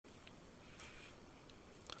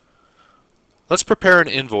Let's prepare an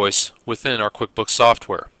invoice within our QuickBooks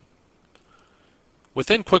software.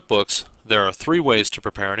 Within QuickBooks, there are three ways to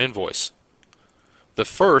prepare an invoice. The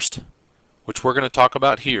first, which we're going to talk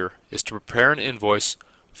about here, is to prepare an invoice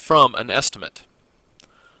from an estimate.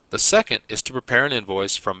 The second is to prepare an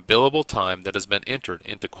invoice from billable time that has been entered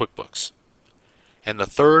into QuickBooks. And the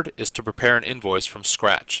third is to prepare an invoice from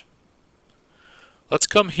scratch. Let's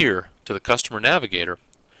come here to the Customer Navigator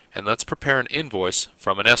and let's prepare an invoice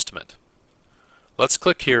from an estimate. Let's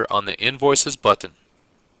click here on the Invoices button.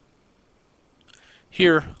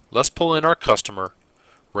 Here, let's pull in our customer,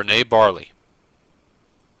 Renee Barley.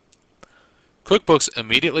 QuickBooks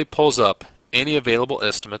immediately pulls up any available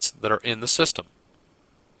estimates that are in the system.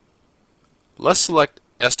 Let's select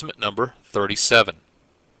estimate number 37.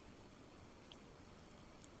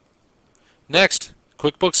 Next,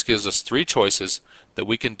 QuickBooks gives us three choices that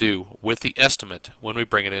we can do with the estimate when we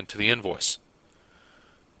bring it into the invoice.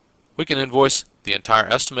 We can invoice the entire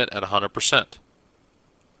estimate at 100%.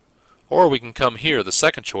 Or we can come here, the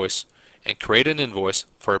second choice, and create an invoice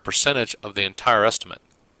for a percentage of the entire estimate.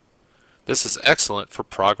 This is excellent for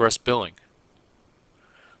progress billing.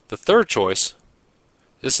 The third choice,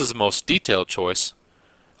 this is the most detailed choice,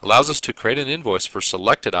 allows us to create an invoice for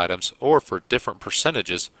selected items or for different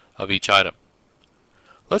percentages of each item.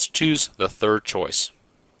 Let's choose the third choice.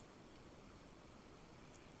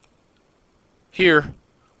 Here,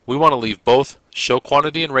 we want to leave both Show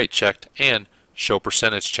Quantity and Rate checked and Show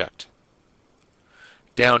Percentage checked.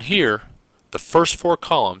 Down here, the first four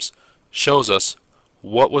columns shows us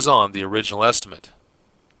what was on the original estimate.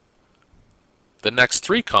 The next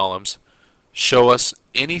three columns show us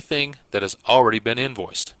anything that has already been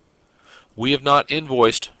invoiced. We have not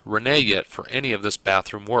invoiced Renee yet for any of this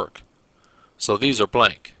bathroom work, so these are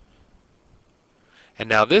blank. And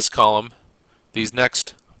now this column, these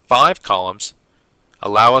next five columns,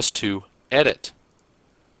 allow us to edit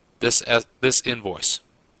this invoice.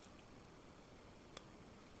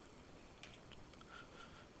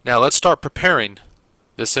 Now let's start preparing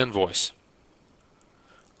this invoice.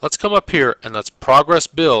 Let's come up here and let's progress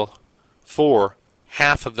bill for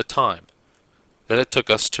half of the time that it took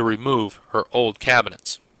us to remove her old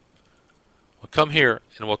cabinets. We'll come here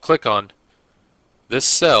and we'll click on this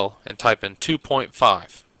cell and type in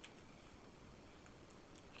 2.5.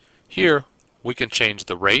 Here we can change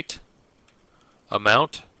the rate,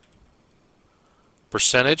 amount,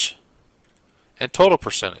 percentage, and total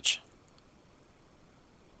percentage.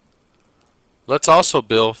 Let's also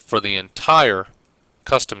bill for the entire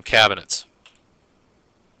custom cabinets.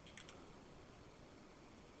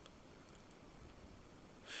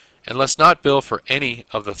 And let's not bill for any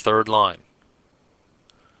of the third line.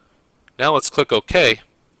 Now let's click OK,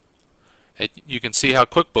 and you can see how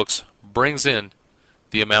QuickBooks brings in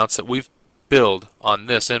the amounts that we've billed on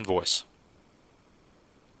this invoice.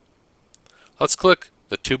 Let's click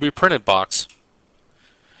the To Be Printed box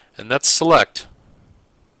and let's select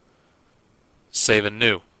Save and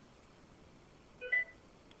New.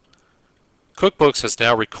 QuickBooks has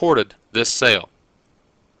now recorded this sale.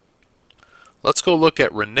 Let's go look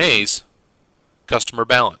at Renee's customer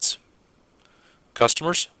balance.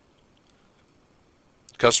 Customers,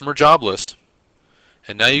 customer job list,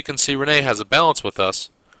 and now you can see Renee has a balance with us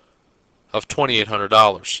of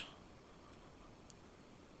 $2,800.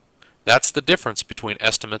 That's the difference between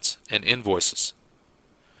estimates and invoices.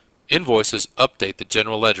 Invoices update the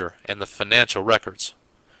general ledger and the financial records.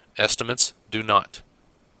 Estimates do not.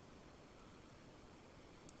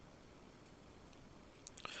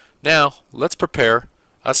 Now, let's prepare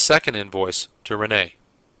a second invoice to Renee.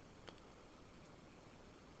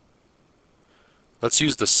 Let's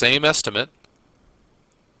use the same estimate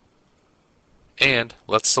and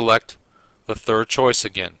let's select the third choice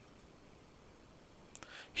again.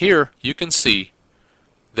 Here you can see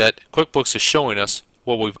that QuickBooks is showing us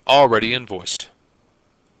what we've already invoiced.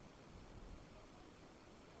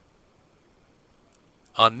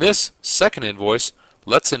 On this second invoice,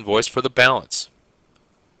 let's invoice for the balance.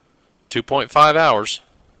 2.5 hours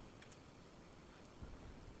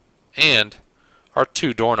and our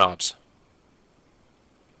 2 doorknobs.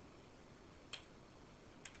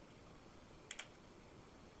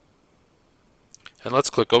 And let's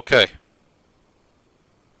click OK.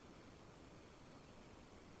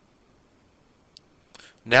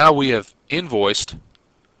 Now we have invoiced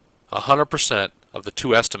 100% of the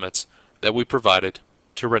 2 estimates that we provided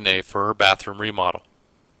to Renee for her bathroom remodel.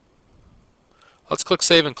 Let's click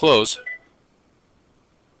Save and Close.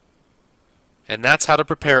 And that's how to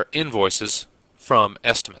prepare invoices from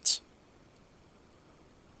estimates.